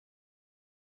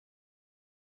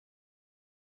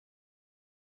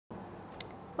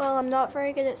Well, I'm not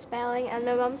very good at spelling, and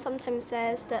my mum sometimes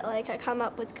says that like I come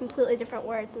up with completely different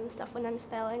words and stuff when I'm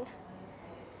spelling.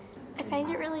 I find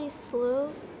it really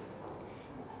slow.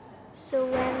 So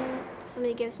when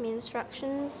somebody gives me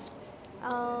instructions,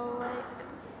 I'll like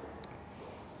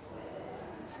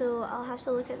I'll have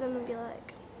to look at them and be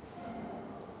like,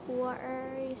 what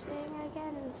are you saying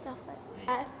again and stuff like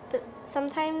that. But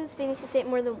sometimes they need to say it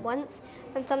more than once,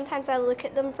 and sometimes I look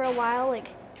at them for a while, like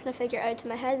trying to figure it out in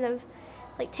my head, and I've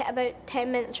like about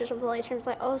 10 minutes or something later, and it's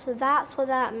like, oh, so that's what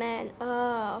that meant.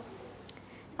 Oh,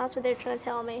 that's what they're trying to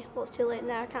tell me. Well, it's too late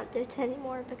now. I can't do it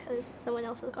anymore because someone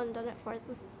else has gone and done it for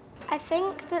them. I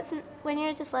think that when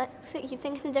you're dyslexic, you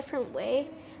think in a different way,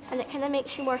 and it kind of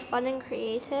makes you more fun and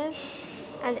creative,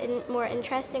 and more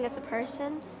interesting as a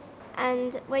person.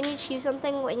 And when you choose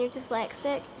something when you're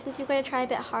dyslexic, since you're going to try a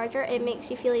bit harder, it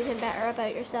makes you feel even better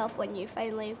about yourself when you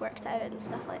finally worked out and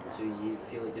stuff like that. So you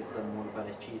feel like you've done more of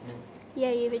an achievement?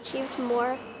 Yeah, you've achieved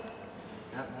more.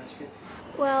 Yeah, that's good.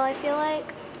 Well, I feel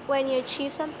like when you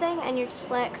achieve something and you're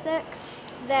dyslexic,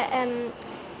 that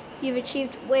you've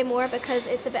achieved way more because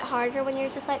it's a bit harder when you're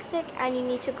dyslexic and you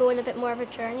need to go on a bit more of a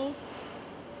journey.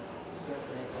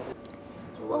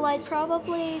 So Well, I'd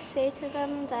probably say to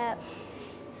them that,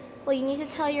 well, you need to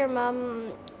tell your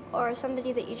mum or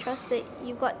somebody that you trust that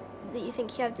you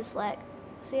think you have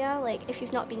dyslexia, like if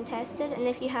you've not been tested, and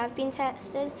if you have been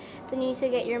tested, then you need to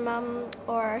get your mum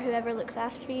or whoever looks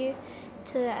after you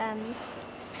to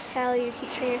tell your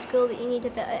teacher in your school that you need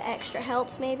a bit of extra help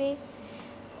maybe,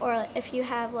 or if you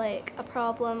have like a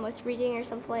problem with reading or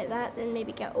something like that, then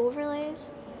maybe get overlays.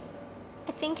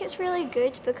 I think it's really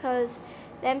good because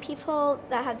then people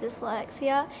that have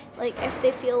dyslexia, like if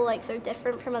they feel like they're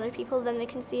different from other people, then they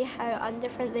can see how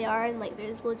undifferent they are, and like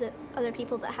there's loads of other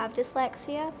people that have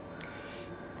dyslexia,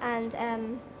 and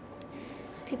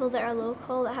so people that are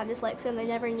local that have dyslexia and they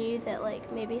never knew that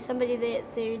like maybe somebody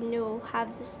that they know have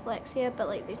dyslexia but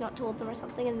like they've not told them or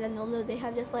something, and then they'll know they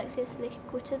have dyslexia so they can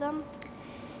go to them,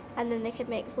 and then they could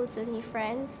make loads of new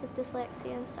friends with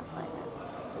dyslexia and stuff like that.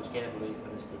 It's kind of a way for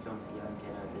us to come together and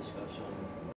kind of discuss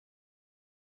on